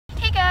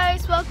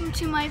welcome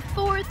to my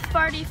 4th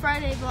Farty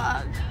Friday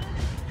vlog.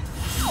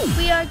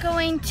 We are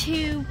going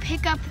to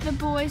pick up the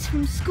boys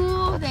from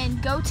school, then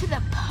go to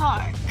the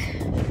park.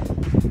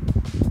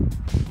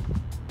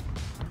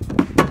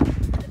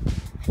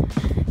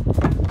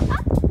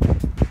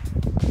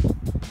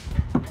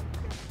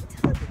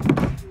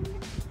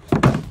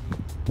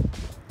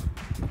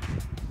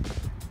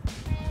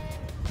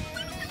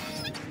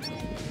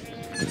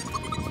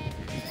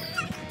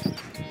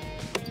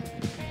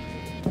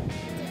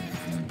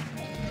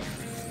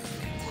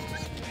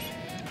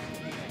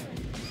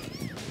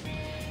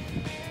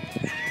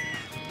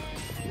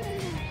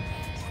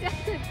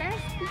 That's the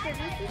best because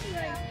this is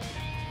like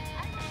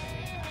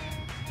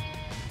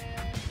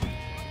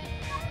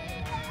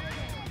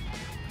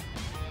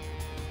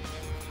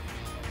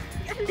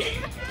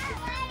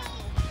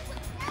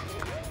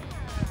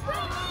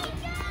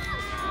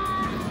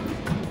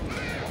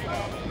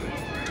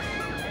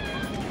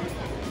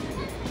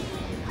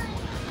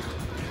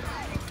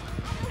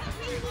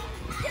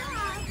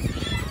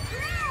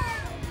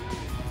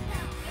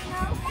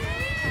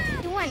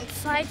you want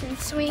slides and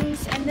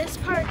swings, and this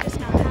park does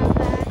not have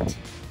that.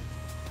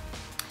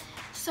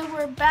 So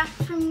we're back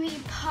from the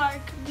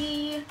park.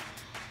 We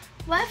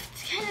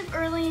left kind of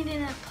early and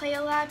didn't play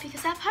a lot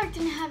because that park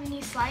didn't have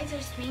any slides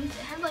or swings.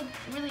 It had like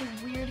really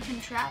weird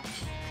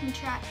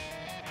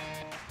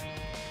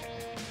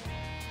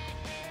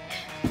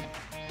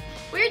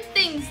weird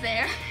things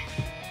there.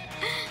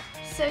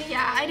 So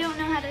yeah, I don't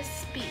know how to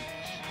speak.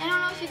 I don't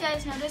know if you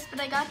guys noticed,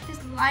 but I got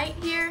this light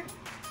here.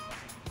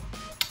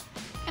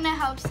 And it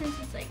helps since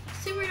it's like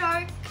super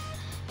dark.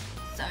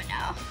 So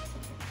now.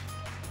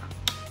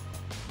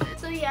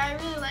 So yeah, I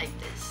really like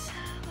this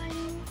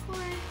lighting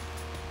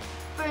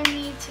for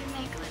me to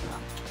make little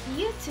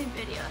YouTube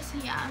videos. So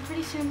yeah, I'm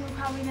pretty soon we're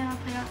probably gonna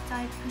play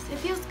outside because it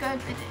feels good,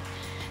 but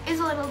it is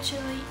a little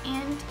chilly.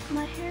 And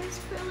my hair is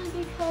curly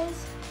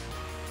because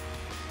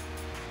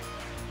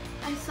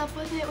I slept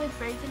with it with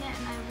braids in it,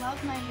 and I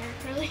love my hair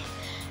curly.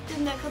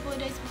 Then a couple of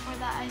days before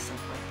that, I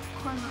slept with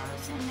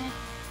cornrows in it.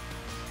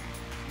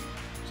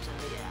 So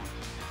yeah,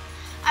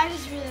 I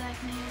just really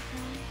like my hair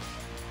curly.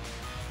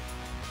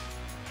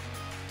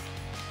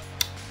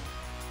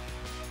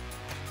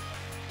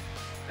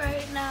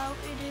 Right now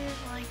it is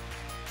like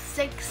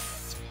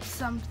 6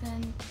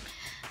 something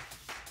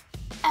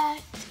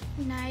at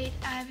night.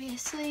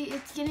 Obviously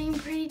it's getting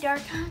pretty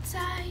dark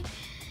outside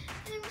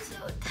and I'm so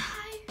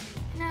tired,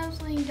 and I was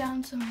laying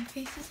down so my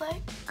face is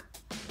like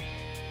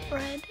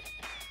red.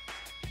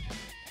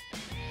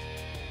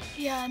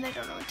 Yeah, and I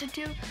don't know what to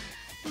do.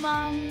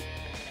 Mom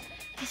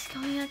is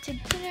going out to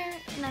dinner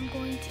and I'm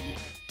going to eat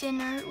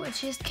dinner,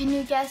 which is, can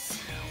you guess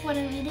what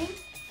I'm eating?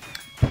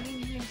 I'll give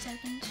you 3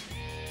 seconds.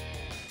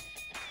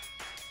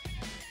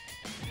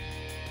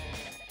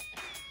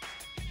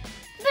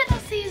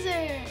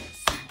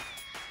 Caesars.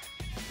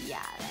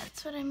 Yeah,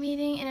 that's what I'm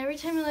eating, and every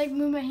time I like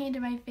move my hand to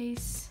my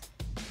face,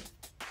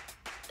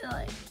 it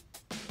like,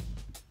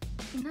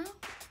 no,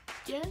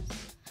 yes,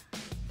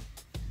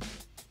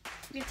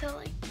 you can tell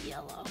like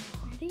yellow.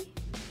 Ready?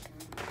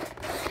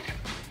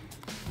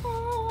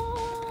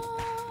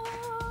 Oh,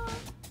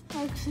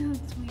 actually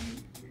it's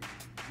weird.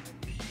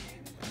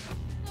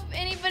 If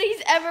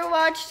anybody's ever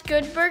watched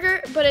Good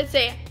Burger, but it's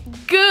a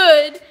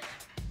good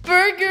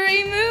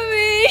burgery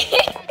movie.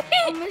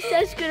 Almost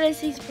as good as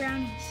these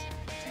brownies.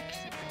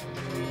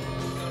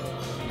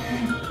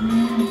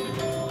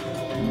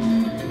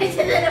 It's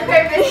a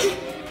purpose.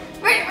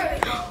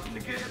 The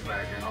Good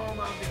Burger, home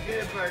of the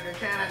Good Burger.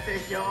 Can I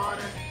take your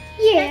order?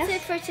 Yeah. That's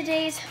it for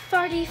today's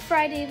Farty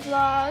Friday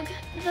vlog,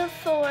 the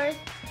 4th.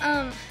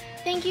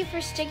 Thank you for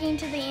sticking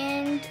to the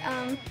end.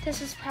 This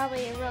was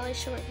probably a really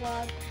short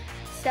vlog.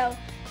 So,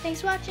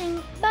 thanks for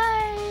watching.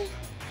 Bye.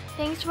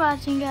 Thanks for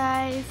watching,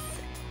 guys.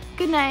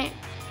 Good night.